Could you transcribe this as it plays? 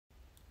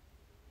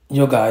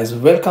Yo guys,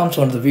 welcome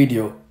to another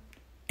video.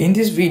 In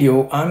this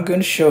video, I'm going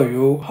to show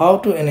you how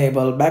to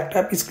enable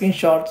backtap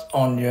screenshots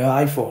on your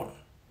iPhone.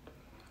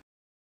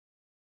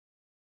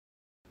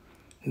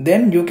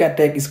 Then you can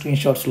take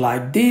screenshots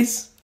like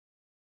this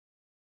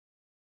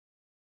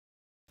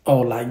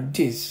or like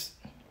this.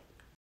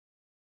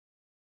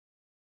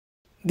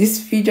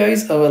 This feature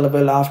is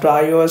available after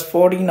iOS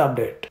 14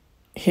 update.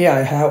 Here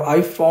I have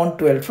iPhone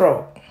 12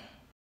 Pro.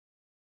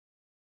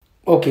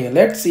 Okay,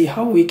 let's see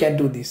how we can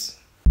do this.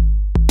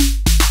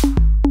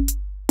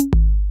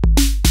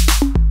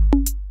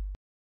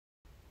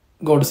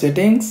 Go to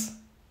settings,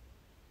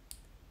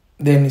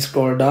 then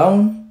scroll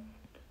down,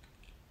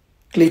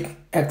 click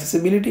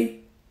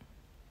accessibility,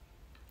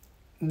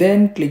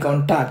 then click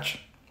on touch,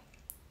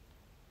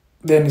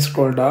 then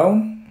scroll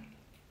down.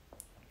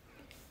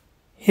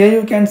 Here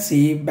you can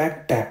see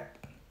back tap.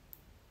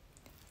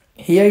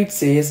 Here it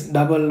says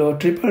double or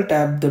triple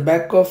tap the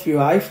back of your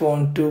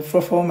iPhone to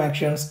perform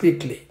actions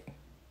quickly.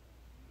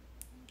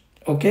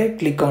 Okay,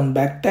 click on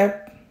back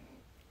tap.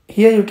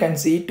 Here you can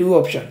see two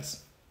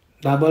options,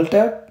 double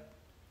tap,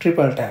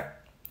 triple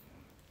tap.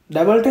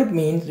 Double tap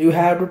means you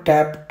have to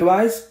tap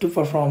twice to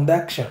perform the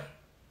action.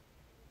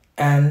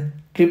 And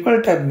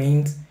triple tap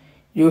means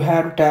you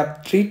have to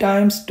tap 3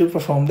 times to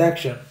perform the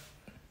action.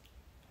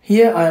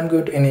 Here I am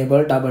going to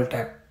enable double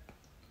tap.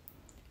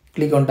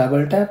 Click on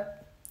double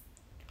tap.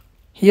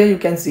 Here you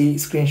can see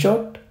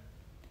screenshot.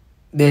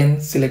 Then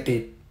select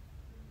it.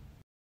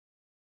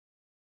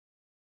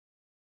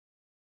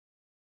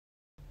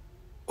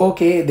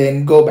 Okay,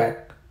 then go back.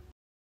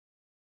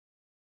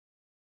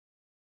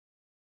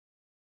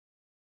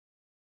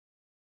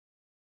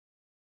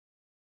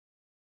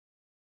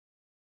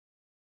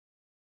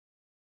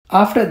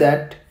 After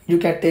that, you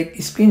can take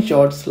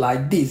screenshots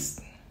like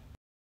this.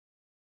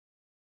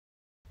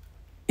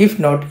 If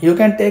not, you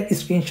can take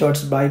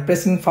screenshots by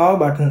pressing power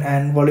button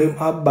and volume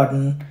up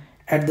button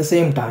at the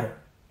same time.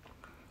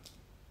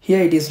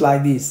 Here it is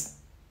like this.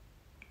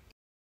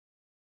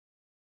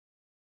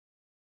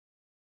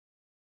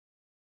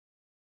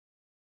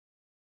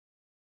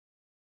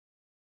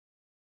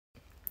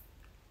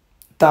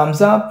 Thumbs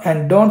up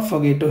and don't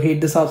forget to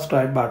hit the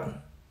subscribe button.